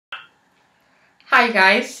Hi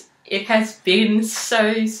guys, it has been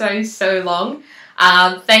so long.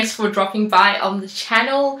 Thanks for dropping by on the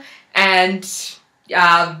channel, and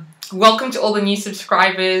welcome to all the new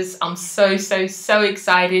subscribers. I'm so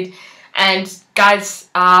excited. And guys,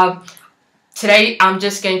 today I'm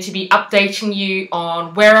just going to be updating you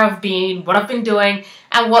on where I've been, what I've been doing,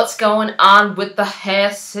 and what's going on with the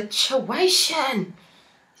hair situation.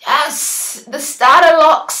 Yes, the starter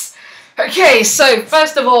locks. Okay, so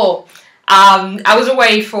first of all, I was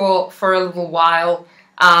away for a little while,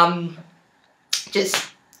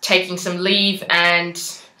 just taking some leave and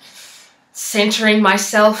centering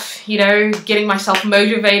myself, you know, getting myself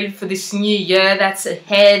motivated for this new year that's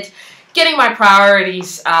ahead, getting my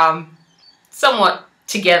priorities somewhat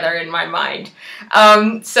together in my mind.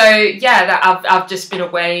 So yeah, I've just been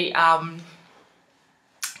away,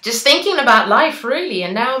 just thinking about life really,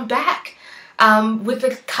 and now I'm back with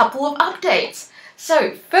a couple of updates.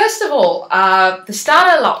 So first of all, the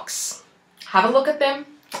starter locks. Have a look at them.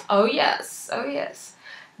 Oh yes,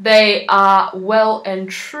 they are well and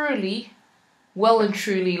truly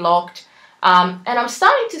locked. And I'm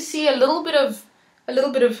starting to see a little bit of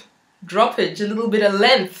droppage, a little bit of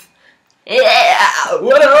length. Yeah,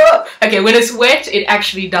 what up? Okay, when it's wet, it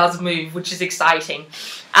actually does move, which is exciting.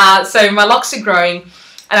 So my locks are growing,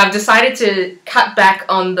 and I've decided to cut back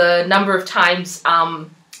on the number of times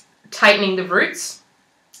tightening the roots.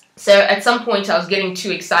 So at some point I was getting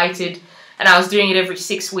too excited and I was doing it every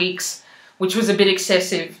 6 weeks, which was a bit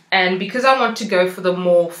excessive. And because I want to go for the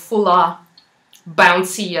more fuller,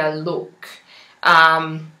 bouncier look,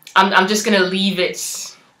 I'm just going to leave it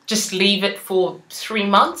for 3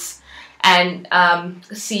 months and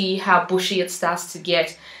see how bushy it starts to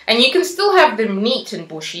get. And you can still have them neat and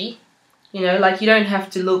bushy, you know, like you don't have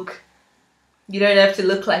to look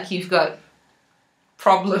like you've got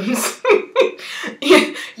problems.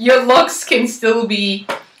 Your locks can still be,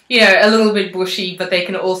 you know, a little bit bushy, but they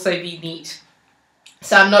can also be neat.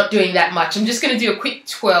 So I'm not doing that much. I'm just going to do a quick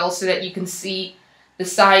twirl so that you can see the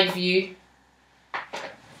side view.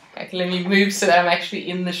 Okay, let me move so that I'm actually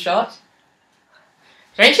in the shot.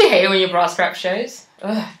 Don't you hate when your bra strap shows?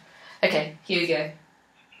 Ugh. Okay, here we go.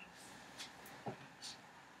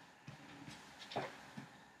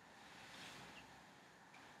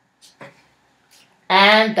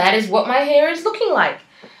 And that is what my hair is looking like.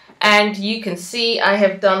 And you can see I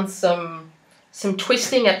have done some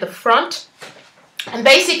twisting at the front. And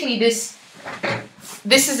basically this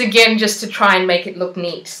is again just to try and make it look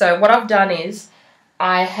neat. So what I've done is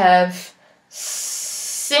I have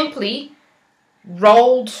simply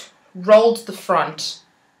rolled the front,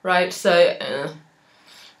 right? So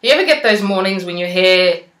you ever get those mornings when your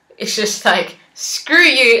hair is just like, screw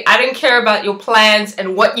you, I don't care about your plans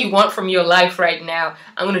and what you want from your life right now.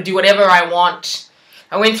 I'm going to do whatever I want.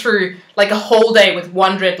 I went through like a whole day with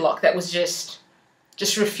one dreadlock that was just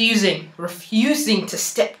refusing to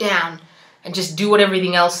step down and just do what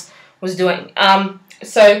everything else was doing.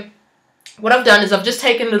 So what I've done is I've just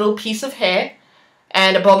taken a little piece of hair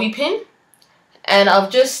and a bobby pin, and I've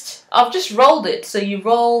just rolled it. So you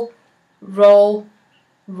roll,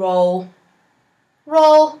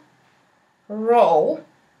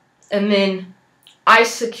 and then I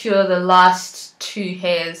secure the last 2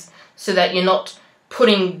 hairs so that you're not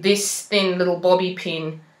putting this thin little bobby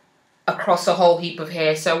pin across a whole heap of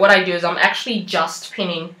hair. So what I do is I'm actually just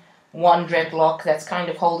pinning one dreadlock that's kind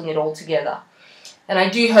of holding it all together. And I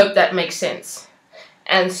do hope that makes sense.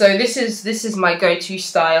 And so this is my go-to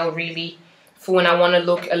style really for when I want to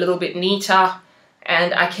look a little bit neater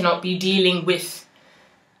and I cannot be dealing with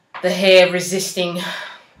the hair resisting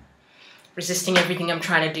everything I'm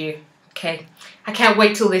trying to do. Okay, I can't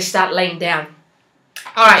wait till they start laying down.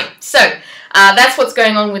 Alright, so that's what's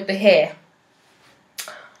going on with the hair.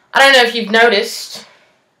 I don't know if you've noticed.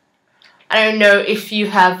 I don't know if you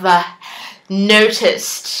have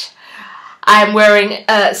noticed. I'm wearing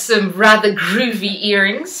some rather groovy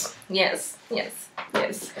earrings. Yes.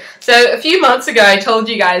 So a few months ago I told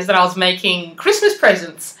you guys that I was making Christmas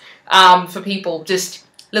presents for people. Just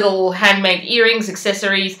little handmade earrings,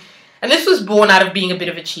 accessories. And this was born out of being a bit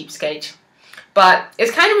of a cheapskate. But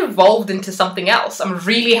it's kind of evolved into something else. I'm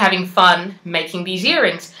really having fun making these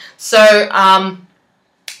earrings. So,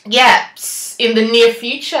 yeah, in the near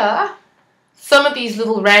future, some of these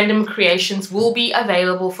little random creations will be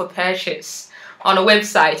available for purchase on a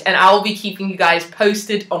website. And I'll be keeping you guys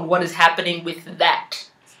posted on what is happening with that.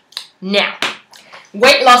 Now,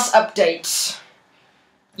 weight loss update.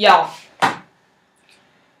 Y'all.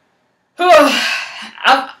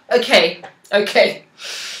 Okay.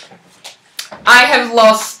 I have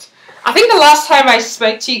lost, I think the last time I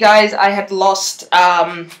spoke to you guys, I had lost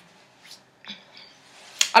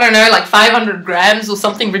I don't know, like 500 grams or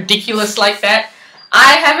something ridiculous like that.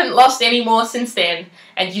 I haven't lost any more since then.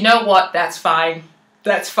 And you know what? That's fine.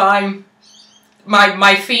 That's fine.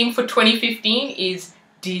 My theme for 2015 is,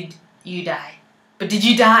 did you die? But did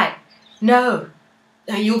you die? No.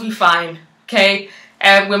 You'll be fine. Okay?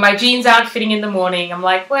 And when my jeans aren't fitting in the morning, I'm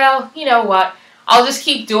like, well, you know what? I'll just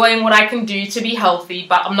keep doing what I can do to be healthy,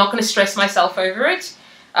 but I'm not going to stress myself over it.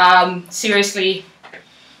 Seriously,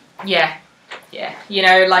 yeah. You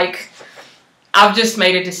know, like, I've just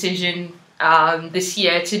made a decision this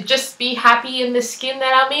year to just be happy in the skin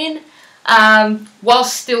that I'm in, while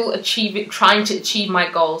still trying to achieve my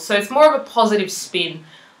goals. So it's more of a positive spin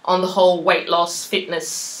on the whole weight loss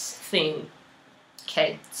fitness thing.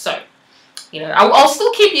 Okay, so, you know, I'll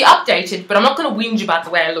still keep you updated, but I'm not going to whinge about the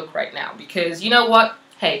way I look right now, because you know what?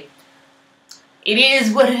 Hey, it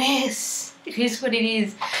is what it is. It is what it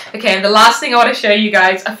is. Okay, and the last thing I want to show you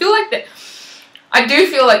guys, I do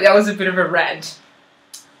feel like that was a bit of a rant.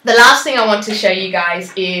 The last thing I want to show you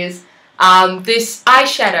guys is this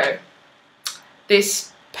eyeshadow.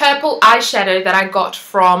 This purple eyeshadow that I got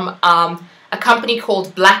from a company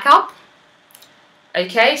called Black Up.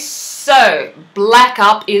 Okay, so Black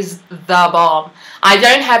Up is the bomb. I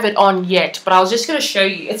don't have it on yet, but I was just going to show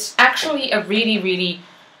you. It's actually a really, really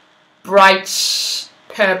bright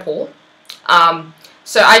purple.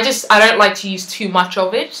 So I don't like to use too much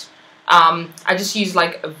of it. I just use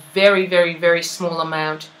like a very, very, very small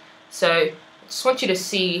amount. So I just want you to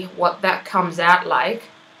see what that comes out like.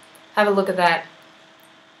 Have a look at that.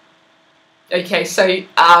 Okay, so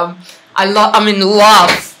I'm in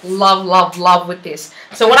love with this.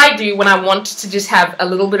 So what I do when I want to just have a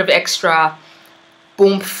little bit of extra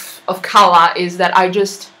oomph of color is that I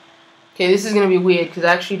just, okay, this is going to be weird because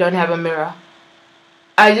I actually don't have a mirror.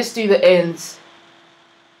 I just do the ends.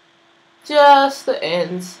 Just the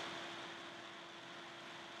ends.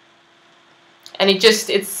 And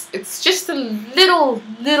it's just a little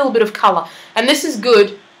bit of color. And this is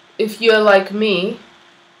good if you're like me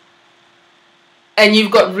and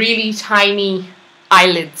you've got really tiny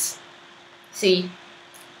eyelids. See,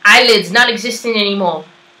 eyelids not existing anymore.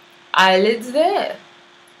 Eyelids there.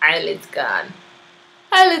 Eyelids gone.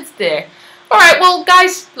 Eyelids there. Alright, well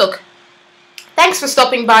guys, look. Thanks for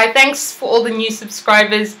stopping by. Thanks for all the new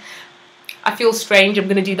subscribers. I feel strange. I'm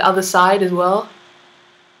going to do the other side as well.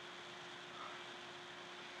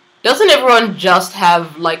 Doesn't everyone just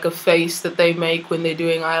have like a face that they make when they're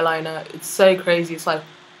doing eyeliner? It's so crazy. It's like...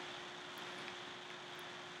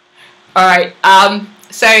 Alright,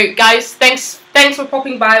 so guys, thanks for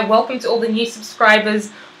popping by. Welcome to all the new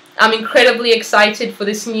subscribers. I'm incredibly excited for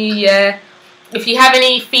this new year. If you have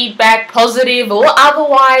any feedback, positive or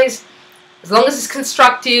otherwise, as long as it's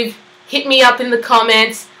constructive, hit me up in the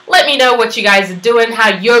comments. Let me know what you guys are doing, how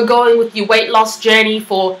you're going with your weight loss journey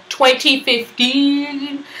for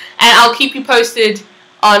 2015. And I'll keep you posted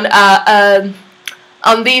on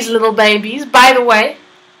these little babies. By the way,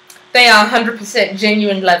 they are 100%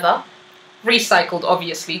 genuine leather. Recycled,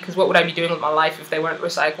 obviously, because what would I be doing with my life if they weren't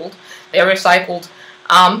recycled? They're recycled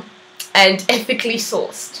and ethically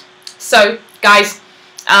sourced. So, guys,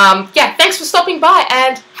 yeah, thanks for stopping by,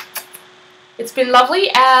 and it's been lovely.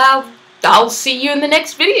 I'll see you in the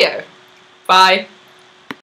next video. Bye.